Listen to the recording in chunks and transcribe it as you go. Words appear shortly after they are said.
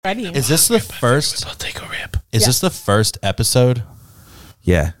Ready. Is this the first? I'll take a rip. Is this the first episode?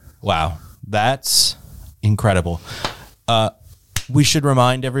 Yeah. Wow, that's incredible. We should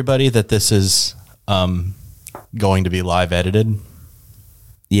remind everybody that this is going to be live edited.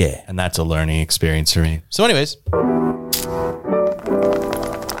 Yeah. And that's a learning experience for me. So anyways.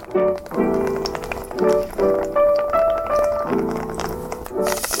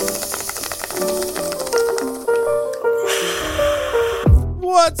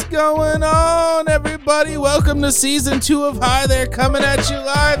 What's going on, everybody? Welcome to season 2 of Hi There, coming at you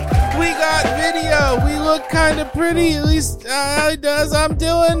live. We got video. We look kind of pretty, at least Allie does. I'm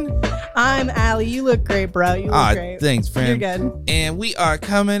doing. I'm Allie. You look great, bro. You look great. Thanks, friend. You're good. And we are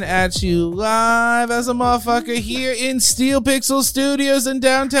coming at you live as a motherfucker here in Steel Pixel Studios in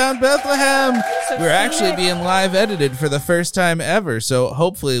downtown Bethlehem. We're actually being live edited for the first time ever, so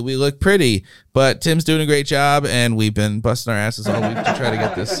hopefully we look pretty. But Tim's doing a great job, and we've been busting our asses all week to try to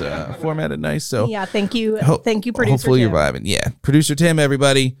get this formatted nice. So yeah, thank you. Thank you, producer hopefully Tim. you're vibing. Yeah, producer Tim,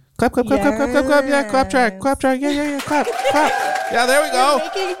 everybody. Clap, clap, clap, clap, clap, clap, clap. Yeah, clap track. Yeah, clap, clap. Yeah, there we go.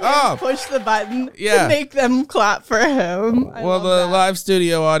 Making him push the button to make them clap for him. Well, the live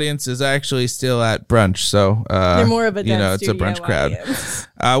studio audience is actually still at brunch, so they're more of a it's a brunch crowd.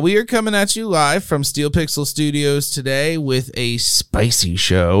 We are coming at you live from Steel Pixel Studios today with a spicy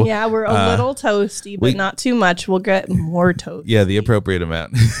show. Yeah, we're a little toasty, but not too much. We'll get more toasty. Yeah, the appropriate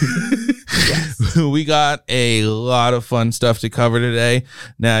amount. Yes. We got a lot of fun stuff to cover today.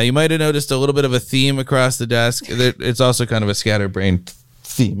 Now, you might have noticed a little bit of a theme across the desk. It's also kind of a scatterbrained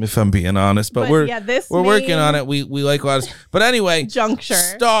theme, if I'm being honest. But we're working on it. We like a lot of. But anyway, juncture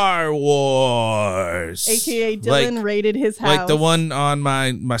Star Wars, aka Dylan raided his house, like the one on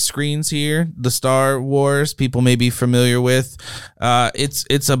my screens here. The Star Wars people may be familiar with.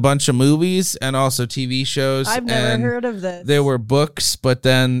 It's a bunch of movies and also TV shows. I've never heard of this. There were books, but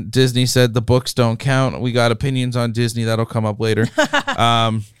then Disney said the books don't count. We got opinions on Disney that'll come up later.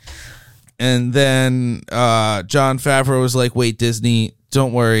 And then Jon Favreau was like, wait, Disney,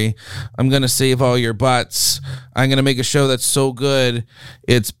 don't worry. I'm going to save all your butts. I'm going to make a show that's so good,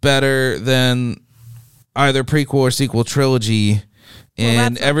 it's better than either prequel or sequel trilogy.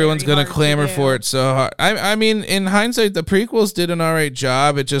 And everyone's going to clamor for it so hard. I mean, in hindsight, the prequels did an all right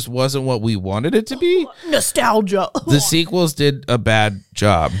job. It just wasn't what we wanted it to be. Nostalgia. The sequels did a bad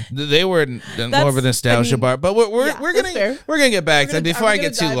job. They were more of a nostalgia bar. But we're gonna get back to that before I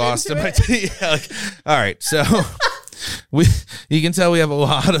get too lost in my all right, so you can tell we have a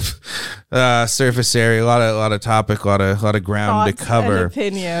lot of surface area, a lot of topic, a lot of ground thoughts to cover. and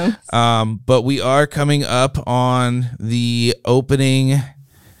opinions. But we are coming up on the opening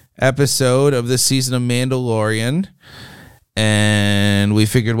episode of this season of Mandalorian, and we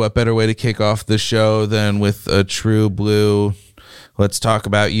figured what better way to kick off the show than with a true blue. Let's talk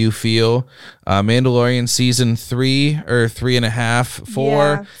about you feel Mandalorian season 3 or 3.5,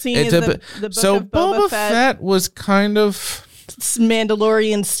 4. Yeah, so Boba Fett was kind of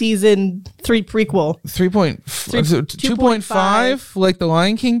Mandalorian season 3 prequel. 2.5 like the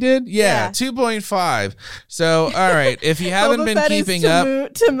Lion King did. Yeah. 2.5. So all right, if you haven't been keeping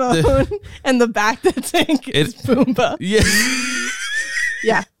up, Timon and the back the tank is Pumbaa. Yeah.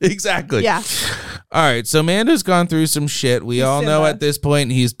 Yeah. Exactly. Yeah. All right, so Mando's gone through some shit. We all know at this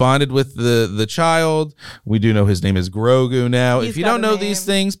point he's bonded with the child. We do know his name is Grogu now. If you don't know these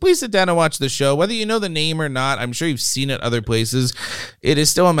things, please sit down and watch the show. Whether you know the name or not, I'm sure you've seen it other places. It is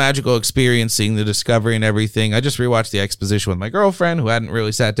still a magical experience seeing the discovery and everything. I just rewatched the exposition with my girlfriend who hadn't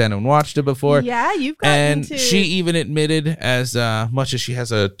really sat down and watched it before. Yeah, you've gotten And she even admitted, as much as she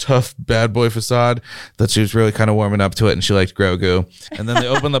has a tough bad boy facade, that she was really kind of warming up to it and she liked Grogu. And then they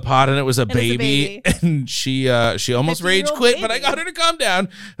opened the pot and it was a baby. And she almost rage quit, but I got her to calm down.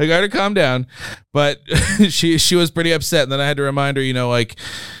 But she was pretty upset. And then I had to remind her, like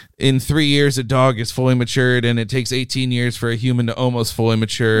in 3 years, a dog is fully matured, and it takes 18 years for a human to almost fully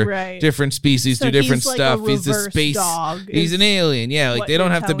mature. Right. Different species do different stuff. He's a space dog. He's an alien. Yeah, like they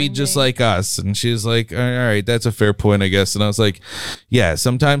don't have to be just like us. And she was like, all right, that's a fair point, I guess. And I was like, yeah,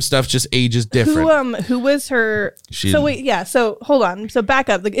 sometimes stuff just ages different. Who was her? So wait, yeah. So hold on. So back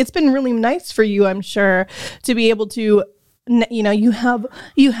up. Like, it's been really nice for you, I'm sure, to be able to. You have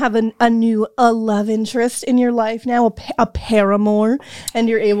a new love interest in your life now, a paramour, and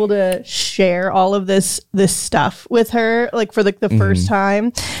you're able to share all of this stuff with her, like for the first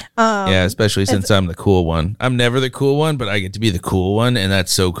time. Yeah, especially since I'm the cool one. I'm never the cool one, but I get to be the cool one, and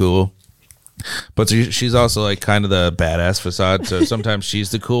that's so cool. But she's also like kind of the badass facade. So sometimes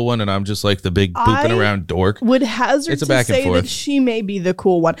she's the cool one, and I'm just like the big booping around dork. Would hazard to say that she may be the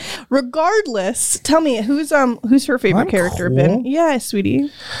cool one. Regardless, tell me who's her favorite character cool. been? Yeah, sweetie.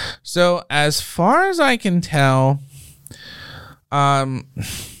 So as far as I can tell,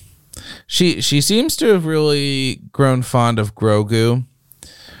 she seems to have really grown fond of Grogu.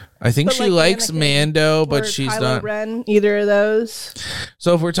 I think she likes Anakin, Mando, but she's Kylo not Ren, either of those.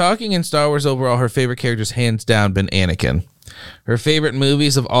 So if we're talking in Star Wars overall, her favorite character's hands down been Anakin. Her favorite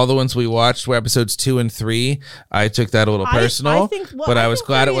movies of all the ones we watched were episodes 2 and 3. I took that a little personal, but I was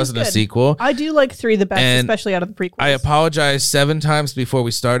glad it wasn't a sequel. I do like 3 the best, especially out of the prequels. I apologized 7 times before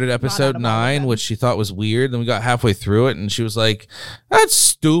we started episode 9, which she thought was weird. Then we got halfway through it, and she was like, "That's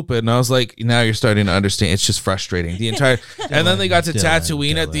stupid." And I was like, "Now you're starting to understand. It's just frustrating." The entire, and then they got to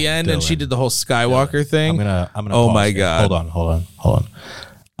Tatooine at the end, and she did the whole Skywalker thing. I'm gonna. Oh my god! Hold on.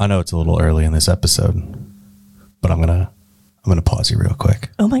 I know it's a little early in this episode, but I'm gonna pause you real quick.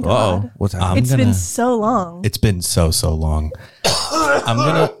 Oh my god! What's happening? It's been so long. It's been so long. I'm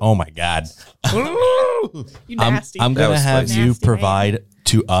gonna. Oh my god! You nasty. I'm gonna have you provide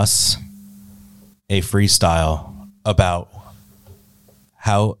to us a freestyle about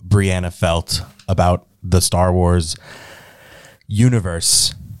how Brianna felt about the Star Wars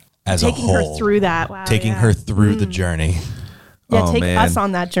universe as a whole. Taking her through that. Wow, taking her through the journey. Yeah, take us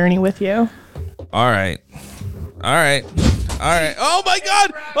on that journey with you. All right. Oh my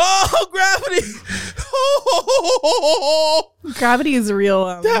god! Oh, gravity! Oh, gravity is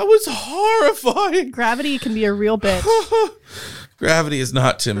real. That was horrifying. Gravity can be a real bitch. Gravity is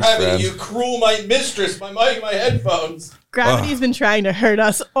not Tim's friend. You cruel my mistress, my mic, my headphones. Gravity's been trying to hurt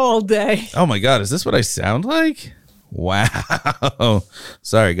us all day. Oh my god, is this what I sound like? Wow.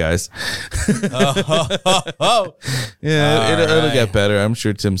 Sorry, guys. Yeah, it'll get better. I'm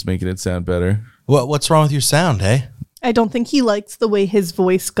sure Tim's making it sound better. What's wrong with your sound, hey? I don't think he likes the way his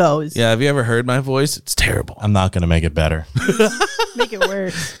voice goes. Yeah, have you ever heard my voice? It's terrible. I'm not going to make it better. Make it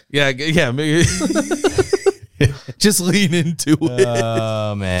worse. Yeah. Just lean into it.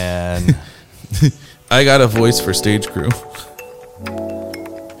 Oh, man. I got a voice for stage crew.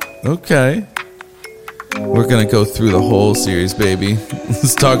 Okay. We're going to go through the whole series, baby.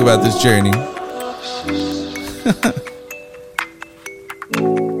 Let's talk about this journey.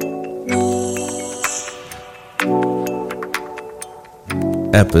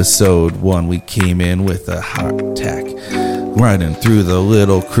 Episode 1, we came in with a heart attack, running through the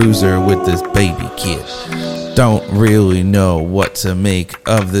little cruiser with this baby kid. Don't really know what to make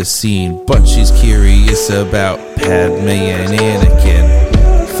of the scene, but she's curious about Padme and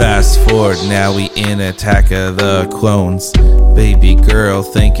Anakin. Fast forward, now we in Attack of the Clones. Baby girl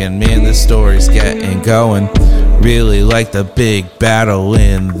thinking, man, the story's getting going. Really like the big battle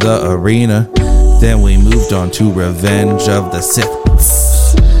in the arena. Then we moved on to Revenge of the Sith.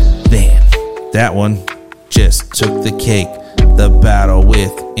 Man, that one just took the cake. The battle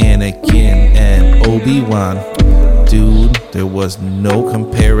with Anakin and Obi-Wan. Dude, there was no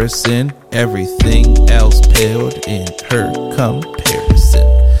comparison. Everything else paled in her comparison.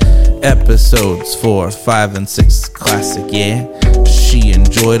 Episodes 4, 5, and 6 classic, yeah. She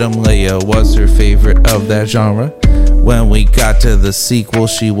enjoyed them. Leia was her favorite of that genre. When we got to the sequel,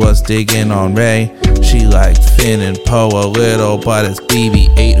 she was digging on Rey. She liked Finn and Poe a little, but it's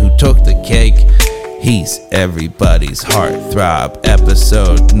BB-8 who took the cake. He's everybody's heartthrob.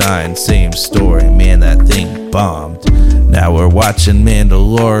 Episode 9, same story. Man, that thing bombed. Now we're watching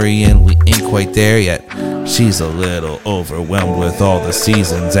Mandalorian. We ain't quite there yet. She's a little overwhelmed with all the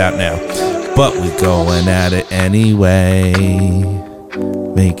seasons out now, but we going at it anyway.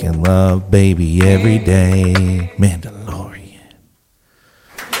 Making love, baby, every day. Mandalorian.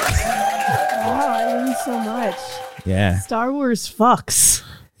 Wow, I learned so much. Yeah. Star Wars fucks.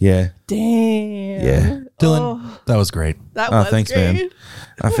 Yeah. Damn. Yeah. Dylan, that was great. That was thanks, great. man.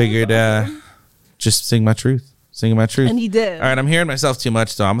 I figured just sing my truth. Singing my truth. And he did. All right, I'm hearing myself too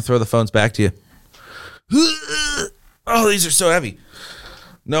much, so I'm going to throw the phones back to you. Oh, these are so heavy.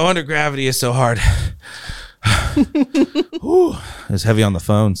 No wonder gravity is so hard. Whew, it's heavy on the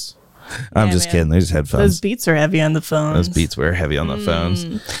phones. I'm just kidding. They're just headphones. Those beats are heavy on the phones. Those beats were heavy on the phones.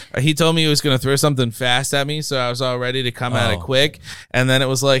 He told me he was going to throw something fast at me, so I was all ready to come at it quick. And then it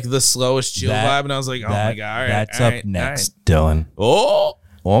was like the slowest chill vibe, and I was like, oh my God. All right, that's up next, Dylan.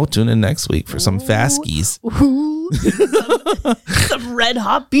 Oh, tune in next week for some fast skis. Ooh, Some red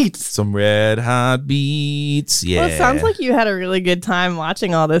hot beats. Some red hot beats. Yeah. Well, it sounds like you had a really good time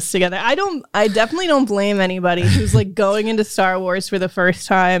watching all this together. I definitely don't blame anybody who's like going into Star Wars for the first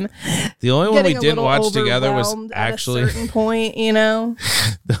time. The only one we didn't watch together was actually at a certain point, you know.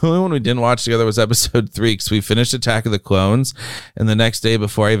 The only one we didn't watch together was episode 3 because we finished Attack of the Clones, and the next day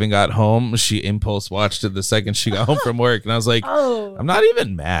before I even got home, she impulse watched it the second she got home from work, and I was like, "Oh, I'm not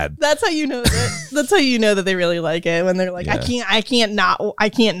even mad." That's how you know that. That's how you know that they really like it when they're like, yeah. I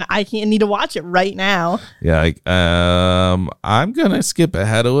can't need to watch it right now. Yeah, like, I'm gonna skip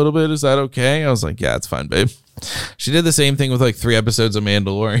ahead a little bit. Is that okay? I was like, yeah, it's fine, babe. She did the same thing with like 3 episodes of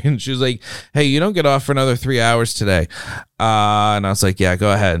Mandalorian. She was like, hey, you don't get off for another 3 hours today. And I was like, yeah,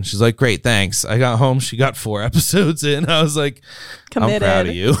 go ahead. And she's like, great, thanks. I got home. She got 4 episodes in. I was like, committed. I'm proud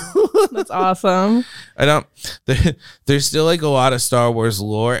of you. That's awesome. There's still like a lot of Star Wars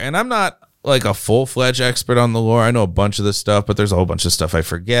lore, and I'm not like a full-fledged expert on the lore. I know a bunch of this stuff, but there's a whole bunch of stuff I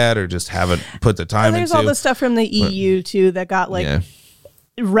forget or just haven't put the time into. There's all the stuff from the EU too that got like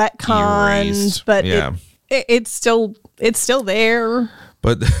retconned, erased. But yeah. It's still there.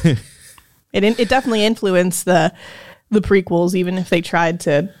 But it definitely influenced the prequels, even if they tried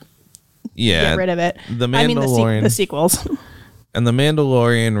to get rid of it. The Mandalorian, the sequels. And the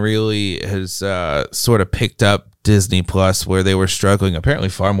Mandalorian really has sort of picked up Disney Plus, where they were struggling apparently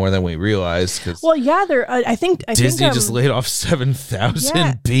far more than we realized. Well, yeah, I think Disney just laid off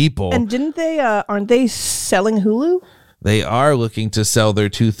 7,000 people. And didn't they? Aren't they selling Hulu? They are looking to sell their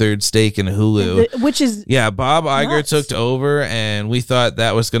 2/3 stake in Hulu, which is Bob Iger took over, and we thought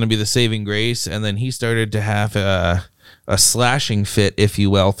that was going to be the saving grace, and then he started to have a slashing fit, if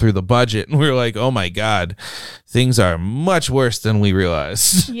you will, through the budget, and we were like, oh my god, things are much worse than we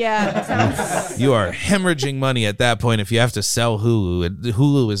realized. Yeah, you are hemorrhaging money at that point if you have to sell Hulu.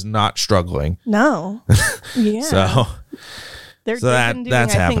 Hulu is not struggling. No, yeah. So they've been doing,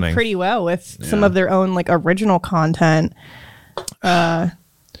 I think, pretty well with some of their own like original content. So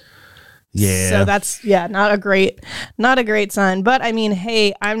that's not a great sign. But I mean,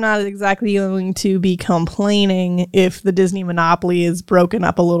 hey, I'm not exactly going to be complaining if the Disney monopoly is broken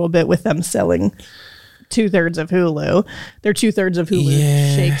up a little bit with them selling 2/3 of Hulu. They're 2/3 of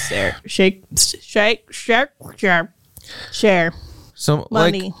Hulu. Share. So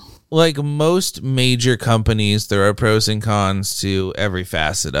money. Like most major companies, there are pros and cons to every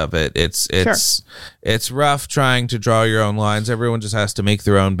facet of it. It's rough trying to draw your own lines. Everyone just has to make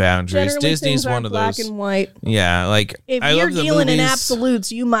their own boundaries. Generally, Disney's one of black those. Black and white. Yeah, like if you're dealing in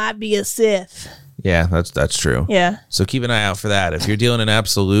absolutes, you might be a Sith. Yeah, that's true. Yeah. So keep an eye out for that. If you're dealing in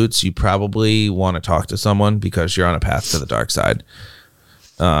absolutes, you probably want to talk to someone because you're on a path to the dark side.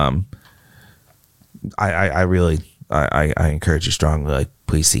 I encourage you strongly, like,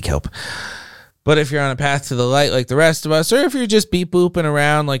 please seek help. But if you're on a path to the light like the rest of us, or if you're just beep booping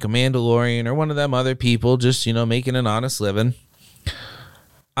around like a Mandalorian or one of them other people just, making an honest living,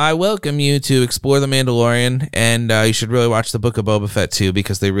 I welcome you to explore the Mandalorian, and you should really watch the Book of Boba Fett too,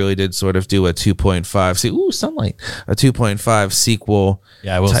 because they really did sort of do a 2.5. See, sunlight. A 2.5 sequel.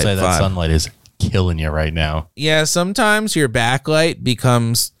 Yeah, I will say that sunlight is killing you right now. Yeah, sometimes your backlight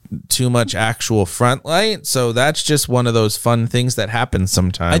becomes too much actual front light, so that's just one of those fun things that happens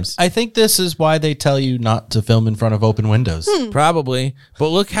sometimes. I think this is why they tell you not to film in front of open windows. Probably, but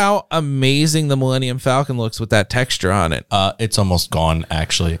look how amazing the Millennium Falcon looks with that texture on it. It's almost gone,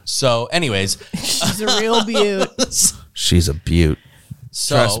 actually. So anyways, she's a real beaut. She's a beaut.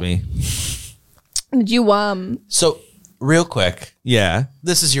 Trust me. Did you so real quick, yeah,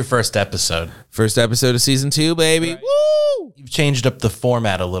 this is your first episode of season 2, baby. Right. Woo! You've changed up the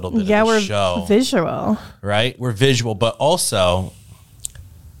format a little bit. Yeah, of the we're show. Visual, right? We're visual, but also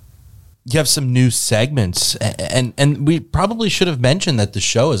you have some new segments, and we probably should have mentioned that the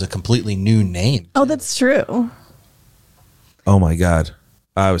show is a completely new name. Oh, that's true. Oh my god,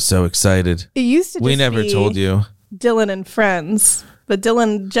 I was so excited. It used to. We never told you. Dylan and Friends, but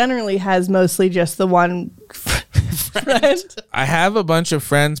Dylan generally has mostly just the one friend. I have a bunch of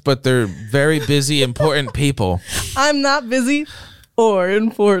friends, but they're very busy, important people. I'm not busy or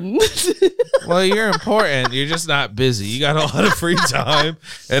important. Well, you're important. You're just not busy. You got a lot of free time,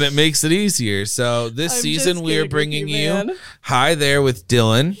 and it makes it easier. So this season, we are bringing you Hi There with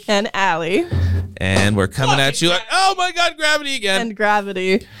Dylan and Allie. And we're coming at you like, oh my God, gravity again. And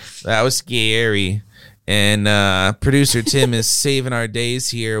gravity. That was scary. And producer Tim is saving our days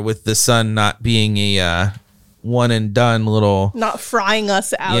here with the sun not being a one and done little, not frying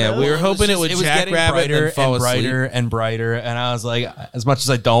us out. Yeah, we were hoping it would jackrabbit and fall asleep. Brighter and brighter, and I was like, as much as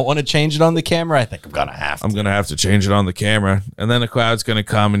I don't want to change it on the camera, I think I'm gonna have to. I'm gonna have to change it on the camera, and then a cloud's gonna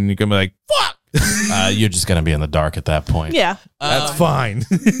come, and you're gonna be like, "Fuck!" You're just going to be in the dark at that point. Yeah. That's fine.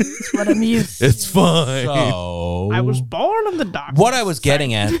 That's what I'm used to. It's fine. So, I was born in the dark. what I was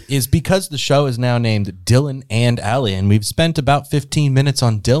getting at is because the show is now named Dylan and Allie, and we've spent about 15 minutes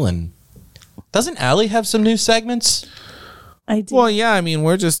on Dylan. Doesn't Allie have some new segments? I do. Well, yeah, I mean,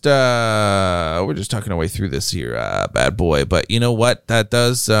 we're just talking our way through this here, bad boy. But you know what? That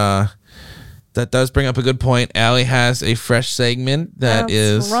does bring up a good point. Allie has a fresh segment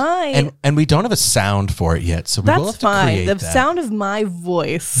That's right. And we don't have a sound for it yet, so we will have That's to fine. create The that. sound of my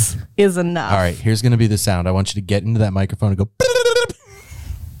voice is enough. All right, here's going to be the sound. I want you to get into that microphone and go.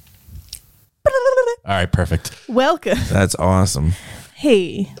 All right, perfect. Welcome. That's awesome.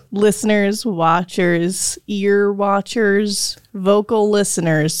 Hey, listeners, watchers, ear watchers, vocal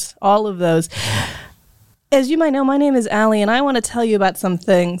listeners, all of those. As you might know, my name is Allie, and I want to tell you about some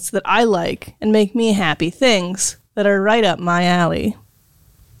things that I like and make me happy. Things that are right up my alley.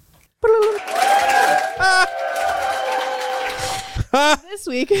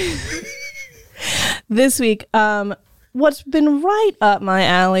 This week, what's been right up my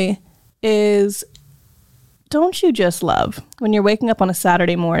alley is, don't you just love when you're waking up on a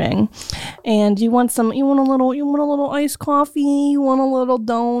Saturday morning and you want a little iced coffee, you want a little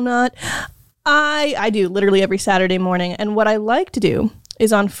donut. I do literally every Saturday morning. And what I like to do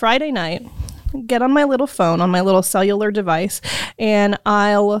is on Friday night, get on my little phone, on my little cellular device, and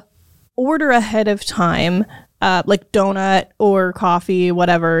I'll order ahead of time, like donut or coffee,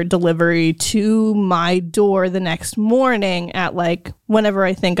 whatever, delivery to my door the next morning at like whenever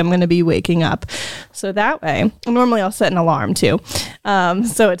I think I'm going to be waking up. So that way, normally I'll set an alarm too.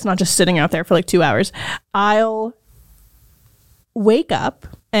 So it's not just sitting out there for like 2 hours. I'll wake up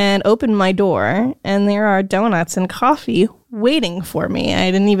and open my door, and there are donuts and coffee waiting for me.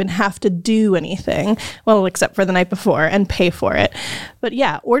 I didn't even have to do anything, well, except for the night before, and pay for it. But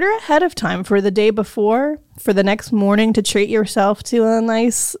yeah, order ahead of time for the day before, for the next morning, to treat yourself to a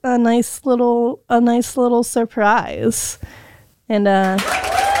nice little surprise. And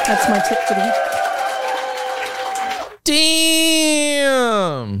that's my tip for the week.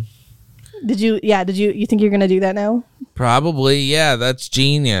 Damn. You think you're gonna do that now? Probably, yeah, that's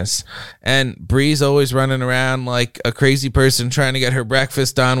genius. And Bree's always running around like a crazy person trying to get her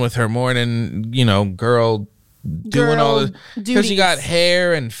breakfast done with her morning, girl doing all this. Because you got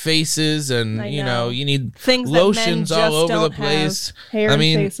hair and faces and, you need things lotions all over the place. Hair and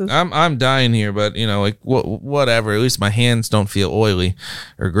faces. I'm dying here, but, whatever. At least my hands don't feel oily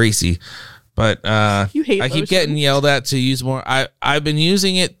or greasy. But you hate I keep lotion. getting yelled at to use more. I've been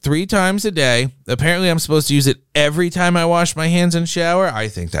using it 3 times a day. Apparently, I'm supposed to use it every time I wash my hands and shower. I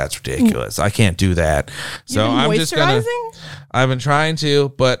think that's ridiculous. I can't do that. So I'm just gonna. I've been trying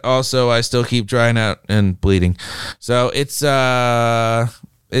to, but also I still keep drying out and bleeding. So it's gonna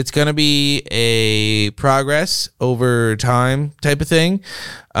be a progress over time type of thing.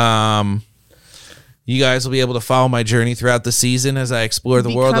 You guys will be able to follow my journey throughout the season as I explore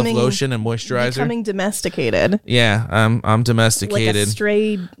the world of lotion and moisturizer. Becoming domesticated. Yeah, I'm domesticated. Like a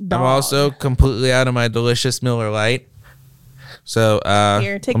stray dog. I'm also completely out of my delicious Miller Lite. So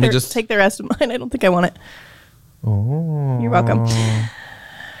here, take the rest of mine. I don't think I want it. Oh, you're welcome.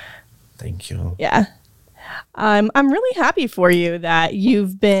 Thank you. Yeah. I'm really happy for you that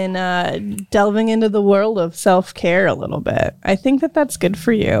you've been delving into the world of self-care a little bit. I think that's good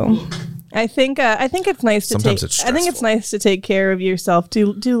for you. I think it's nice to take care of yourself.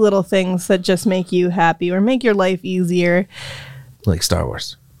 Do little things that just make you happy or make your life easier. Like Star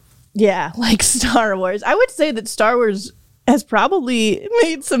Wars. Yeah, like Star Wars. I would say that Star Wars has probably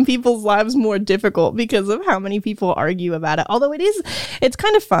made some people's lives more difficult because of how many people argue about it. Although it's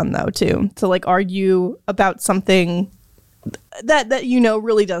kind of fun though too, to like argue about something that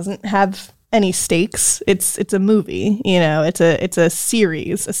really doesn't have any stakes. It's a movie, it's a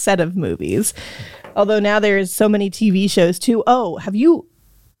series, a set of movies. Although now there's so many TV shows too. Oh, have you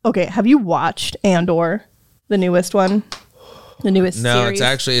watched Andor, the newest one? The newest series?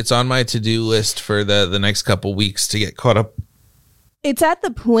 No, it's on my to-do list for the next couple weeks to get caught up. It's at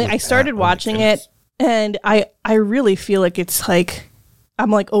the point I started watching it, and I really feel like it's like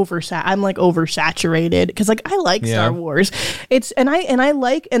I'm oversaturated because like I like Star Wars. I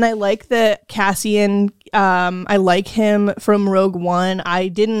like the Cassian. I like him from Rogue One. I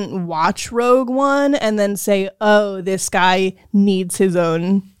didn't watch Rogue One and then say, oh, this guy needs his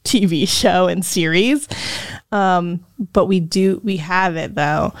own TV show and series. But we have it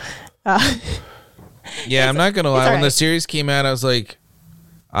though. Yeah, I'm not gonna lie. When the series came out, I was like,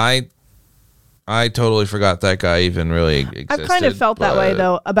 I I totally forgot that guy even really existed. I've kind of felt that way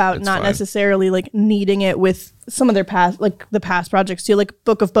though about not necessarily like needing it with some of their past, like the past projects too, like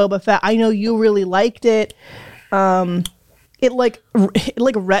Book of Boba Fett. I know you really liked it. It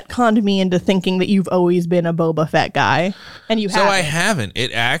retconned me into thinking that you've always been a Boba Fett guy, and you haven't. So I haven't.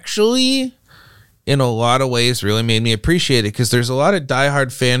 It actually, in a lot of ways, really made me appreciate it because there's a lot of diehard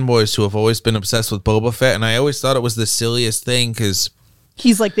fanboys who have always been obsessed with Boba Fett, and I always thought it was the silliest thing because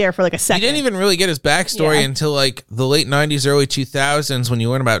he's like there for like a second. You didn't even really get his backstory until like the late 90s, early 2000s when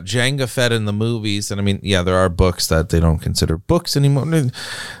you learn about Jango Fett in the movies. And I mean, yeah, there are books that they don't consider books anymore.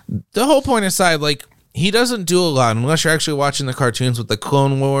 The whole point aside, like, he doesn't do a lot unless you're actually watching the cartoons with the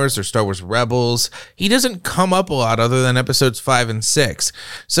Clone Wars or Star Wars Rebels. He doesn't come up a lot other than episodes 5 and 6.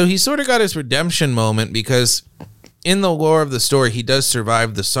 So he sort of got his redemption moment because in the lore of the story, he does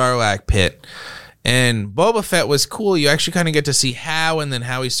survive the Sarlacc pit. And Boba Fett was cool. You actually kind of get to see how and then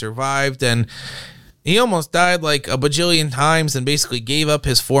how he survived. And he almost died like a bajillion times and basically gave up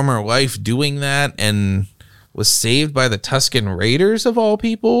his former life doing that and was saved by the Tusken Raiders of all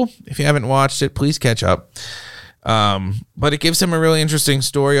people. If you haven't watched it, please catch up. But it gives him a really interesting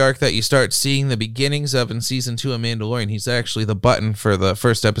story arc that you start seeing the beginnings of in season 2 of Mandalorian. He's actually the button for the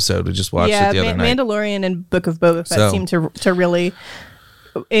first episode. We just watched it the other night. Mandalorian and Book of Boba Fett seem to really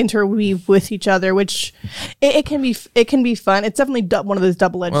interweave with each other, which it can be fun. It's definitely one of those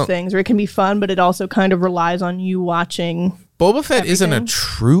double-edged things where it can be fun, but it also kind of relies on you watching. Boba Fett isn't a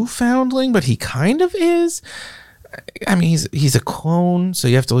true foundling, but he kind of is. I mean, he's a clone, so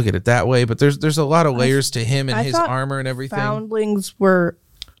you have to look at it that way. But there's a lot of layers to him and his armor and everything. Foundlings were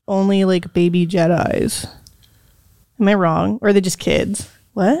only like baby Jedis. Am I wrong? Or are they just kids?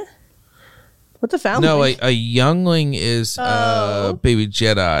 What? What's a foundling? No, a youngling is a baby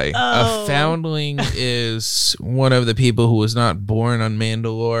Jedi. A foundling is one of the people who was not born on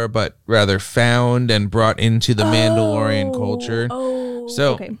Mandalore, but rather found and brought into the Mandalorian culture.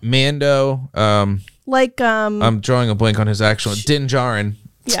 So okay. Mando, I'm drawing a blank on his actual Din Djarin.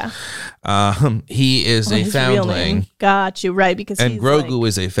 Yeah. He is a foundling. Got you, right, because and Grogu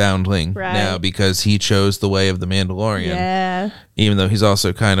is a foundling now because he chose the way of the Mandalorian. Yeah. Even though he's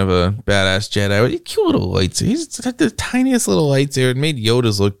also kind of a badass Jedi. Cute little lightsaber. He's the tiniest little lightsaber. It made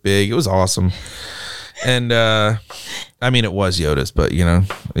Yoda's look big. It was awesome. And I mean, it was Yoda's, but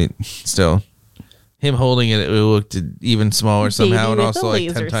still. Him holding it looked even smaller somehow, baby and also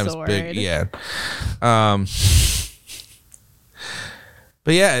like 10 times sword. big. Yeah.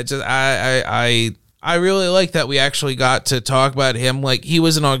 But yeah, it just I really like that we actually got to talk about him. Like, he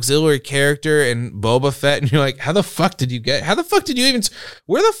was an auxiliary character in Boba Fett, and you're like, where the fuck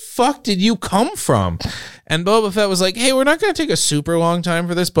did you come from? And Boba Fett was like, hey, we're not going to take a super long time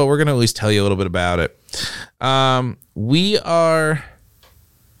for this, but we're going to at least tell you a little bit about it. Man,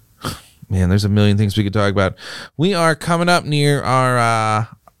 there's a million things we could talk about. We are coming up near our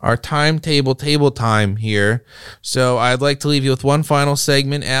table time here. So I'd like to leave you with one final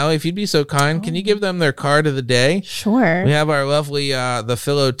segment. Allie, if you'd be so kind, can you give them their card of the day? Sure. We have our lovely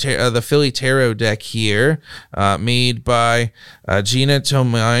the Philly Tarot deck here, made by Gina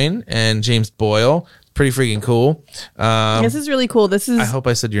Tomine and James Boyle. Pretty freaking cool. This is really cool. I hope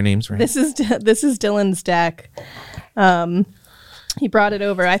I said your names right. This is Dylan's deck. He brought it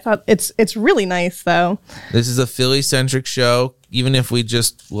over. I thought it's really nice, though. This is a Philly-centric show. Even if we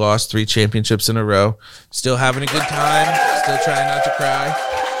just lost 3 championships in a row, still having a good time. Still trying not to cry.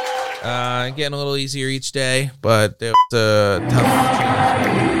 Getting a little easier each day, but it was a tough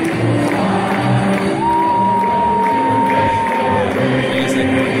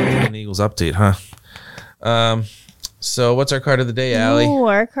an Eagles update, huh? So what's our card of the day, Allie? Ooh,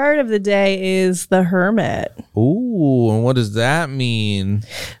 our card of the day is the Hermit. Ooh, and what does that mean?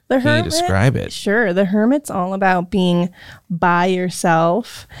 Can you describe it? Sure. The Hermit's all about being by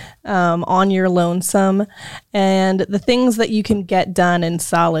yourself, on your lonesome, and the things that you can get done in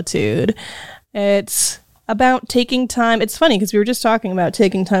solitude. It's about taking time. It's funny because we were just talking about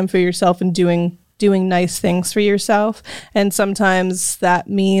taking time for yourself and doing nice things for yourself. And sometimes that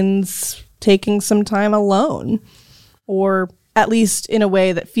means taking some time alone. Or at least in a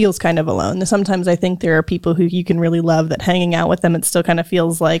way that feels kind of alone. Sometimes I think there are people who you can really love that hanging out with them, it still kind of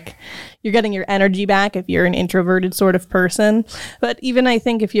feels like you're getting your energy back if you're an introverted sort of person. But even I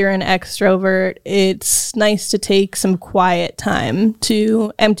think if you're an extrovert, it's nice to take some quiet time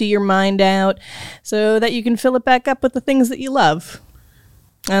to empty your mind out so that you can fill it back up with the things that you love.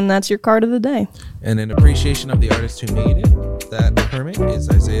 And that's your card of the day. And in appreciation of the artist who made it, that Hermit is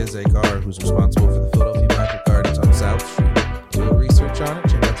Isaiah Zakar, who's responsible for the Philadelphia